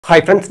Hi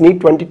friends,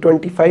 NEET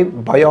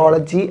 2025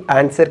 biology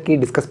answer key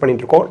discuss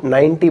பண்ணிட்டு இருக்கோம்.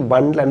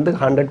 91 ல இருந்து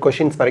 100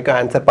 questions வரைக்கும்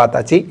ஆன்சர்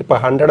பார்த்தாச்சு. இப்போ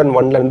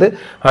 101 ல இருந்து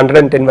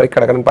 110 வரைக்கும்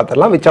கடக்கறன்னு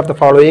பார்த்தறலாம். Which of the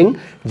following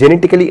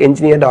genetically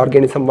engineered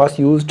organism was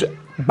used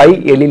by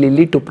Eli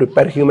Lilly to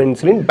prepare human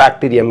insulin?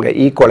 Bacterium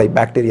E. coli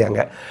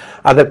bacteriaங்க.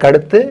 அதற்கு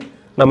அடுத்து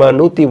நம்ம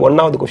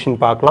 101வது क्वेश्चन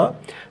பார்க்கலாம்.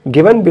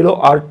 Given below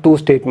are two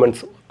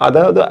statements.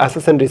 அதாவது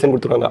assess and reason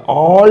கொடுத்திருக்காங்க.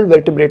 All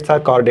vertebrates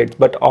are chordates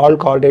but all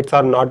chordates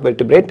are not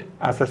vertebrate.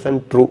 Assess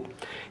and true.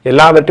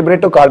 எல்லா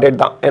வெர்டிபிரேட்டும் chordate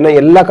தான். ஏன்னா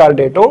எல்லா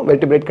கார்டேட்டும்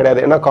வெர்டிபிரேட் கிடையாது.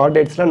 ஏன்னா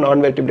கார்டேட்ஸ்ல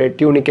நான் வெர்டிபிரேட்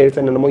டியூனிகேட்ஸ்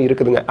என்னமோ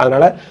இருக்குதுங்க.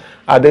 அதனால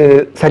அது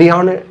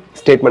சரியான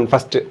statement.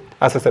 First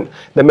assessment.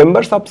 The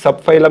members of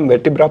subphylum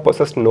Vertebra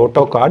possess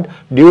notochord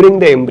during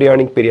the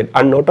embryonic period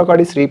and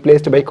notochord is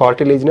replaced by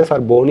cartilaginous or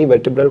bony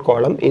vertebral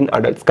column in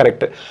adults.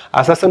 Correct.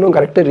 Assessment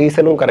correct,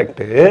 reason correct.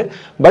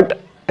 But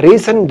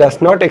reason does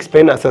not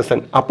explain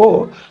assessment. அப்போ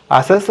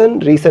assessment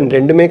reason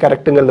ரெண்டுமே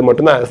கரெக்ட்ங்கிறது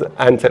மட்டும் தான்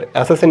answer.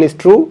 Assessment is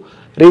true,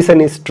 reason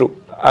is true.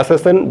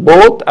 Assessment,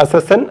 both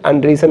assessment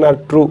and reason are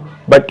true,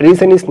 but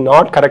reason is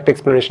not correct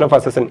explanation of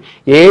assessment.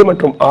 A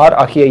மற்றும் R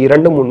ஆகிய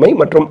இரண்டும் உண்மை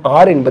மற்றும்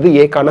R என்பது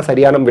A கான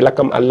சரியான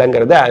விளக்கம்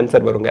அல்லங்கிறது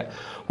ஆன்சர் வருங்க.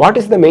 What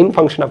is the main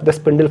function of the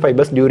spindle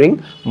fibers during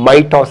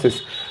mitosis?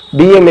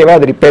 DNA வை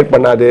அது ரிப்பேர்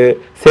பண்ணாது,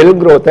 செல்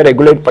growth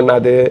ரெகுலேட்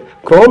பண்ணாது,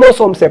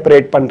 குரோமோசோம்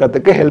செப்பரேட்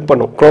பண்றதுக்கு ஹெல்ப்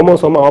பண்ணும்.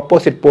 குரோமோசோம்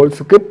ஆப்போசிட்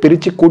போல்ஸ்க்கு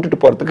பிரிச்சு கூட்டிட்டு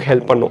போறதுக்கு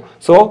ஹெல்ப் பண்ணும்.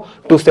 So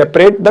to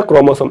separate the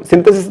chromosome.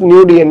 Synthesis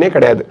new DNA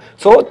கிடையாது.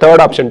 So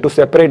third option to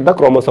separate the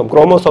chromosome.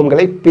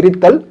 குரோமோசோம்களை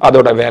பிரித்தல்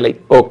அதோட வேலை.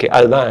 ஓகே,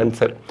 அதுதான்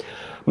answer.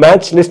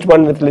 Match list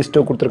 1 with list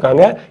 2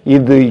 கொடுத்திருக்காங்க.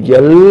 இது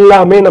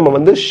எல்லாமே நம்ம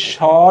வந்து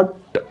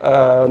ஷார்ட்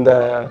அந்த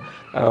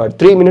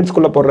 3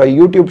 மினிட்ஸ்க்குள்ள போடுற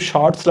யூடியூப்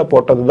ஷார்ட்ஸ்ல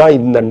போட்டது தான்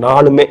இந்த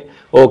நாலுமே.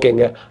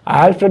 ஓகேங்க.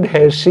 Alfred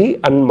Hershey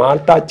and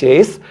Martha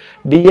chase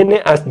DNA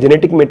as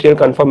genetic material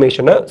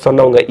confirmation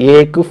சொன்னவங்க.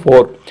 ஏக்கு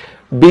 4.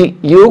 பி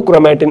யூ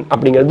குரோமாட்டின்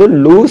அப்படிங்கிறது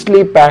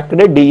loosely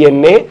packed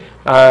DNA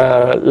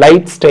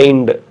light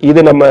stained. இது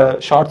நம்ம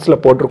ஷார்ட்ஸ்ல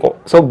போட்டிருக்கோம்.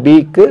 ஸோ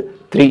பிக்கு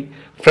 3.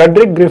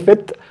 Frederick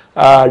Griffith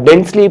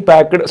densely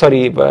packed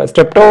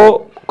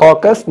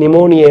streptococcus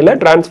நிமோனியால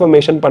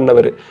transformation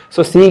பண்ணவர்.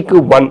 ஸோ சிக்கு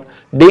 1.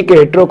 டிக்கு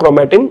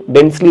ஹெட்ரோக்ரோமாட்டின்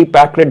டென்ஸ்லி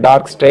பேக்டு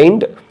டார்க்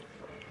ஸ்டெயின்டு.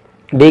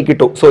 டிக்கு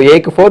 2. ஸோ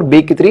ஏக்கு 4,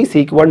 பிக்கு 3,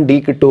 சிக்கு 1,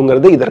 டிக்கு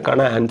 2ங்கிறது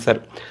இதற்கான ஆன்சர்.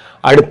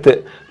 அடுத்து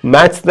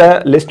match the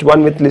list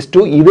 1 with list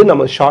 2. இது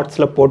நம்ம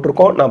ஷார்ட்ஸ்ல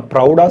போட்டிருக்கோம். நான்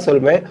ப்ரௌடா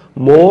சொல்வேன்,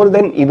 மோர்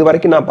தென் இது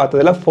வரைக்கும் நான்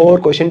பார்த்ததுல 4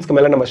 கொஸ்டின்ஸ்க்கு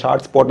மேல நம்ம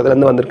ஷார்ட்ஸ் போட்டதுல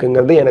இருந்து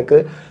வந்திருக்குங்கிறது எனக்கு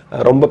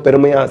ரொம்ப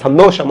பெருமையா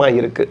சந்தோஷமா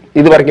இருக்கு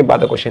இது வரைக்கும்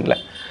பார்த்த கொஸ்டின்ல.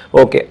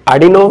 ஓகே,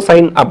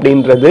 அடினோசைன்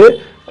அப்படின்றது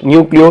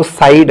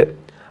நியூக்ளியோசைடு,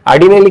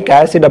 அடினைலிக்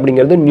ஆசிட்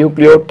அப்படிங்கிறது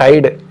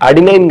நியூக்ளியோடைடு,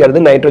 அடினைன்ங்கிறது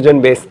நைட்ரோஜன்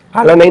பேஸ்,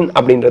 அலனைன்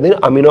அப்படின்றது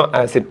அமினோ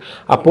ஆசிட்.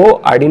 அப்போ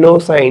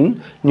அடினோசைன்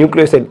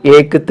நியூக்ளியோசைட்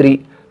ஏக்கு 3,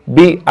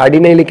 பி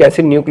அடினைலிக்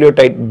ஆசிட்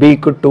நியூக்ளியோடைட்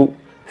பிக்கு 2,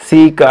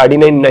 சிக்கு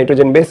adenine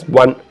nitrogen base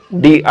 1,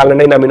 D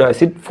alanine amino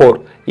acid 4.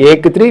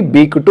 ஏக்கு 3,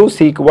 பிக்கு 2,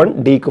 சிக்கு 1,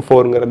 டிக்கு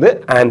 4ங்கிறது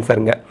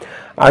ஆன்சருங்க.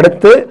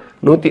 அடுத்து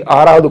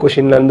 106வது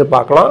கொஸ்டின்ல இருந்து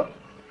பார்க்கலாம்.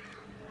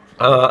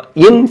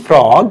 In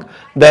frog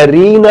the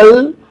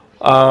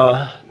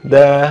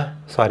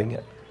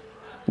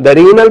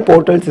renal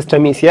portal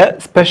system is a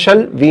special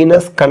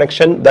venous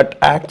connection that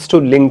acts to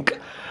link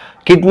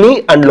kidney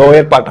and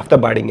lower part of the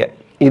body.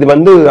 இது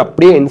வந்து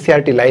அப்படியே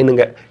NCERT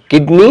லைனுங்க.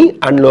 Kidney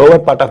and lower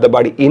part of the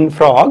body. In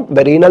frog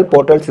the renal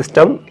portal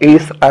system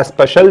is a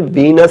special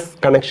venous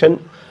connection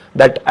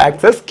that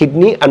acts as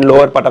kidney and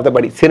lower part of the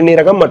body.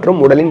 சிறுநீரகம்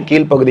மற்றும் உடலின்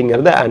கீழ்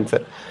பகுதிங்கிறது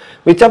answer.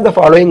 Which of the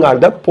following are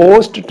the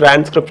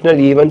post-transcriptional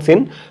events in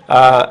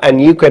an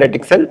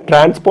eukaryotic cell?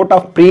 Transport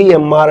of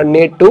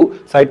pre-mRNA to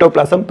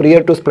cytoplasm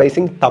prior to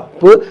splicing.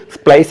 தப்பு.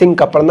 splicing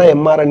அப்புறம் தான்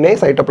mRNA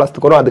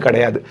cytoplasm வரும், அது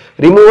கிடையாது.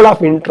 Removal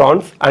of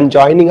introns and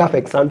joining of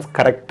exons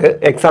correct.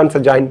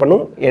 exons join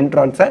பண்ணும்,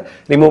 introns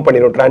remove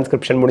பண்ணிரும்.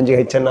 transcription முடிஞ்சு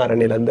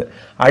HNRNA ல இருந்து.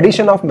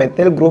 Addition of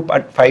methyl group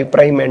at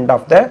 5' end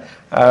of the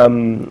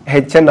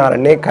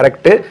HNRNA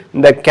correct.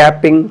 இந்த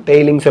capping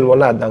tailing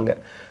சொல்லுவோம்ல அதாங்க.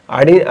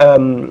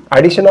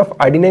 Addition of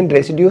adenine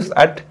residues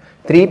at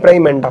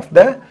 3' end of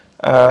the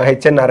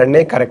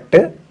HNRNA correct.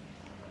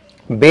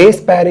 Base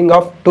pairing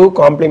of 2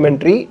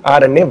 complementary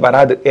RNA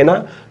வராது. ஏன்னா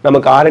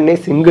நமக்கு RNA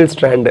single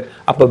strand.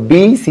 அப்ப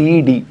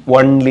BCD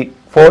only.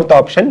 Fourth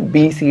option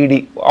BCD.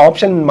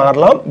 Option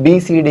மாறலாம்,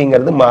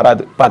 BCDங்கிறது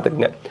மாறாது.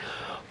 பார்த்துக்கங்க.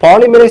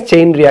 Polymerase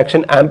chain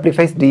reaction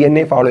amplifies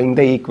DNA following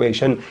the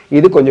equation.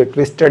 இது கொஞ்சம்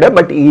twisted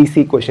but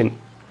easy question.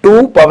 2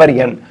 power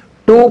n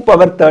 2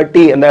 power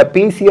 30 அந்த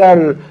PCR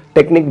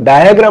டெக்னிக்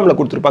டயக்ராம்ல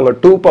கொடுத்திருப்பாங்க.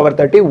 2 power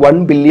 30 1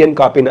 பில்லியன்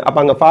காப்பின்னு. அப்ப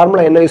அங்க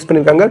ஃபார்முலா என்ன யூஸ்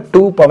பண்ணிருக்காங்க?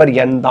 2 power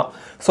n தான்.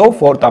 So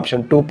fourth option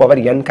 2 power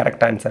n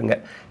correct answerங்க.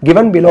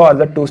 Given below are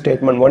the two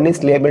statement. One is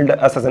labeled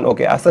assassin.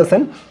 Okay,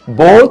 assassin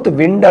both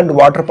wind and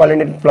water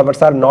pollinated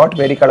flowers are not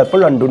very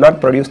colorful and do not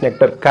produce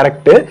nectar.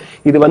 Correct.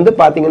 இது வந்து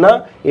பாத்தீங்கன்னா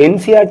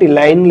NCERT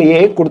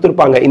லைன்லயே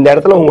கொடுத்திருப்பாங்க. இந்த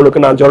இடத்துல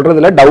உங்களுக்கு நான்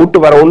சொல்றதுல doubt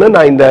வரவும்னு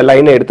நான் இந்த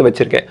லைனை எடுத்து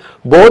வச்சிருக்கேன்.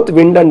 Both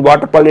wind and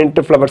water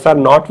pollinated flowers are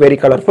not very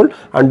colorful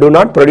and do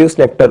not produce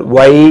nectar.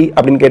 Why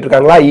அப்படின்னு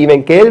கேட்டிருக்காங்களா?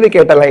 இவன் கேள்வி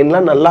கேட்ட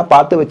லைன்லாம் நல்லா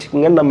பார்த்து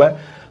வச்சுக்கோங்க. நம்ம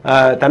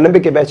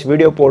தன்னம்பிக்கை பேட்ச்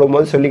வீடியோ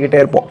போடும்போது சொல்லிக்கிட்டே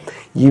இருப்போம்.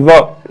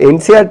 இவன்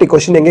NCERT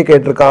கொஷின் எங்கே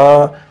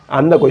கேட்டிருக்கான்,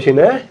 அந்த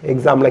கொஷினை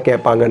எக்ஸாமில்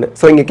கேட்பாங்கன்னு.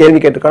 ஸோ இங்கே கேள்வி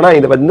கேட்டிருக்கானா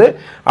இது வந்து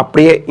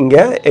அப்படியே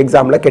இங்கே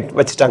எக்ஸாமில்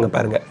வச்சுட்டாங்க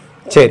பாருங்க.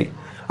 சரி,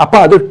 அப்போ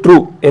அது ட்ரூ.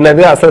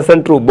 என்னது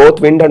assertion true.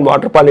 Both wind and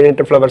water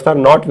pollinated flowers are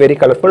not very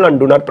colorful and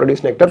do not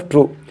produce nectar.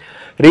 True.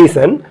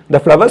 Reason, the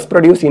flowers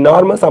produce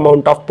enormous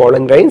amount of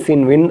pollen grains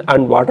in wind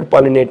and water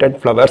pollinated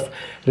flowers.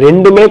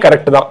 ரெண்டுமே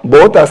correct தான்.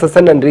 both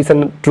assertion and reason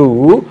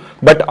true,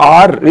 but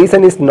our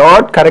reason is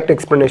not correct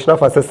explanation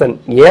of assertion.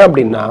 ஏன்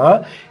அப்படின்னா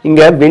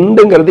இங்க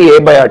windங்கிறது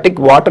abiotic,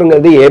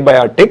 waterங்கிறது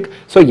abiotic.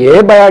 So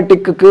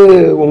abioticக்கு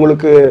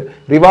உங்களுக்கு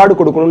reward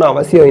கொடுக்கணும்னு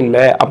அவசியம்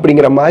இல்லை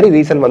அப்படிங்கிற மாதிரி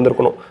ரீசன்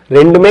வந்திருக்கணும்.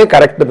 ரெண்டுமே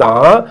கரெக்ட்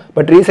தான்,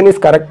 but reason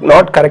is correct,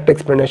 not correct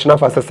explanation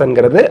of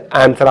அசர்ஷன்ங்கிறது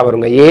ஆன்சரா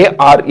வருங்க. ஏ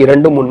ஆர்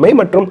இரண்டும் உண்மை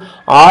மற்றும்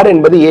ஆர்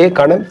என்பது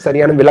ஏக்கான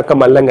சரியான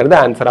விளக்கம் அல்லங்கிறது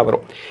ஆன்சரா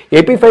வரும்.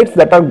 Epiphytes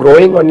that R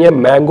growing on a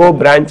mango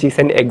branch is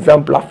an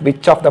example of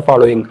which of the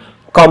following?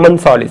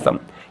 commensalism.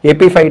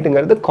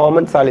 எபிஃபைட்டுங்கிறது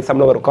common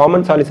சாலிசம்னு வரும்.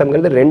 காமன்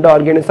சாலிசம்ங்கிறது ரெண்டு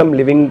ஆர்கானிசம்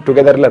லிவிங்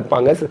டுகெதரில்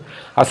இருப்பாங்க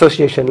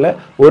அசோசியேஷனில்.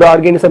 ஒரு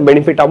ஆர்கானிசம்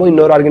பெனிஃபிட் ஆகும்,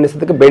 இன்னொரு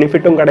ஆர்கானிசத்துக்கு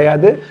பெனிஃபிட்டும்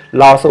கிடையாது,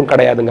 லாஸும்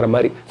கிடையாதுங்கிற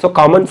மாதிரி. So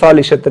common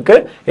சாலிசத்துக்கு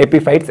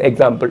epiphytes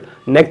example.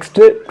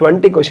 Next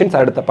 20 questions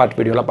அடுத்த பார்ட்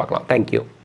வீடியோவில் பார்க்கலாம். தேங்க்யூ.